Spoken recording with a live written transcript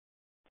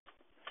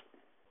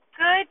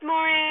Good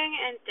morning,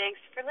 and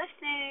thanks for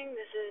listening.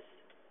 This is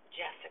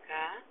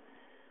Jessica.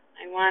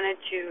 I wanted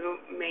to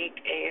make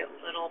a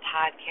little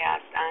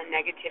podcast on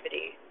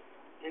negativity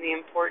and the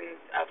importance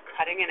of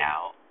cutting it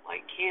out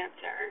like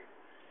cancer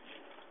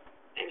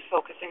and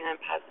focusing on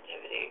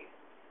positivity.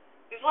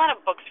 There's a lot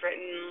of books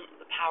written,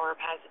 The Power of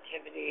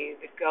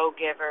Positivity, The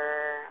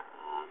Go-Giver.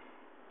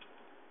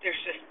 There's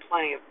just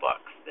plenty of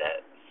books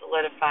that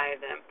solidify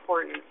the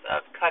importance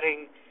of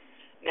cutting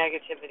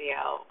negativity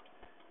out.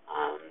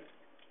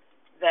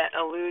 That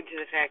allude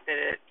to the fact that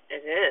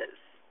it is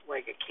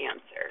like a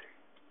cancer,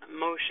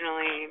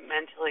 emotionally,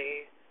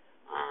 mentally,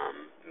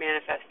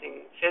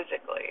 manifesting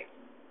physically,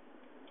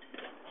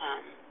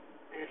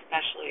 and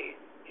especially,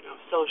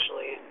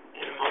 socially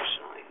and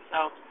emotionally.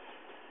 So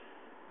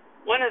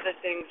one of the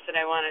things that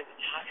I wanted to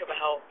talk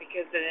about,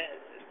 because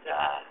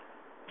I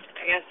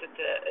guess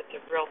it's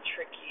a real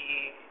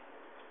tricky,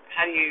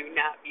 how do you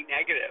not be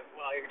negative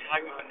while you're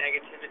talking about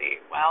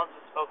negativity? Well,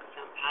 just focus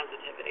on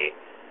positivity.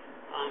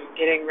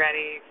 Getting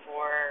ready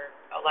for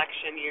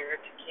election year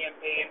to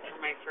campaign for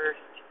my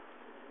first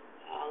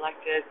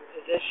elected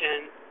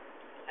position,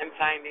 I'm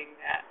finding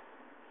that,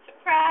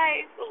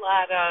 surprise, a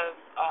lot of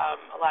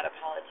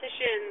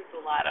politicians,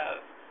 a lot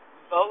of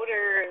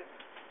voters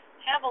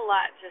have a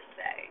lot to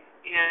say.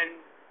 And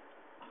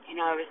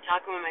I was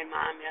talking with my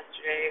mom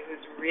yesterday,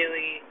 who's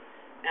really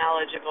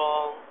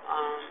knowledgeable,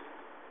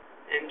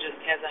 and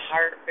just has a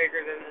heart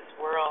bigger than this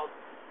world.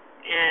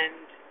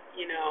 And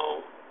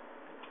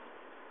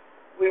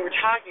we were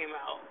talking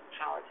about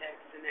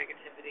politics and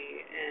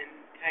negativity and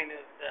kind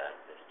of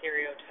the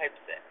stereotypes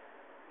that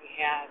we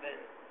have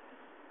and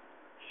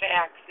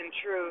facts and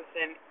truth.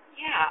 And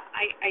yeah,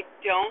 I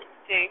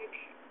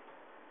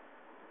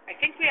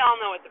think we all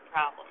know what the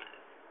problem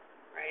is,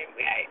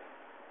 right?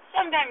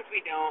 Sometimes we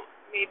don't.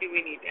 Maybe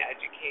we need to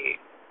educate,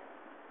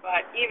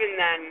 but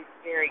even then,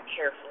 very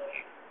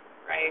carefully,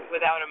 right?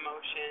 Without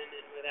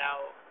emotion and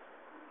without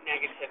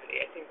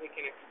negativity. I think we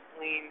can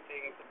explain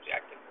things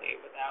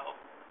objectively without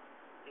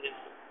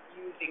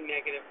using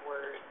negative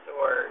words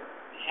or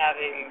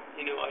having,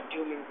 a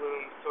doom and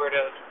gloom sort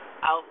of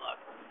outlook.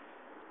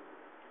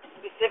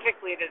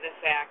 Specifically to the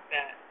fact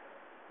that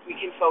we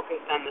can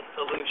focus on the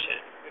solution,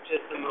 which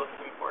is the most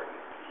important.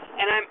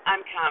 And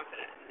I'm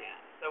confident in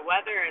that. So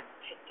whether it's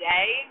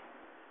today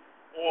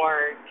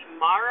or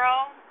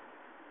tomorrow,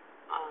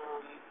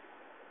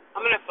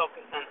 I'm going to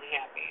focus on the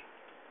happy.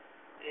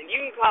 And you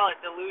can call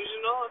it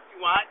delusional if you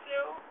want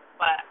to,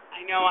 but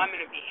I know I'm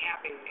going to be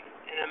happy,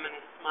 and I'm going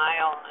to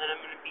smile, and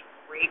I'm going to be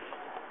grateful.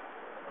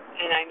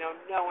 And I know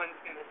no one's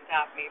going to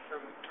stop me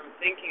from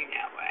thinking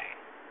that way.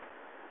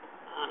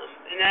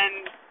 And then,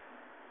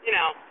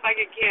 if I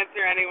get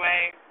cancer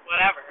anyway,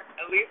 whatever.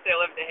 At least I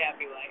lived a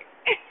happy life.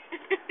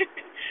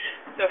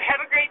 So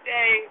have a great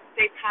day.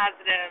 Stay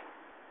positive.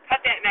 Cut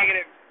that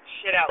negative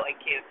shit out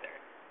like cancer.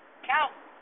 Ciao.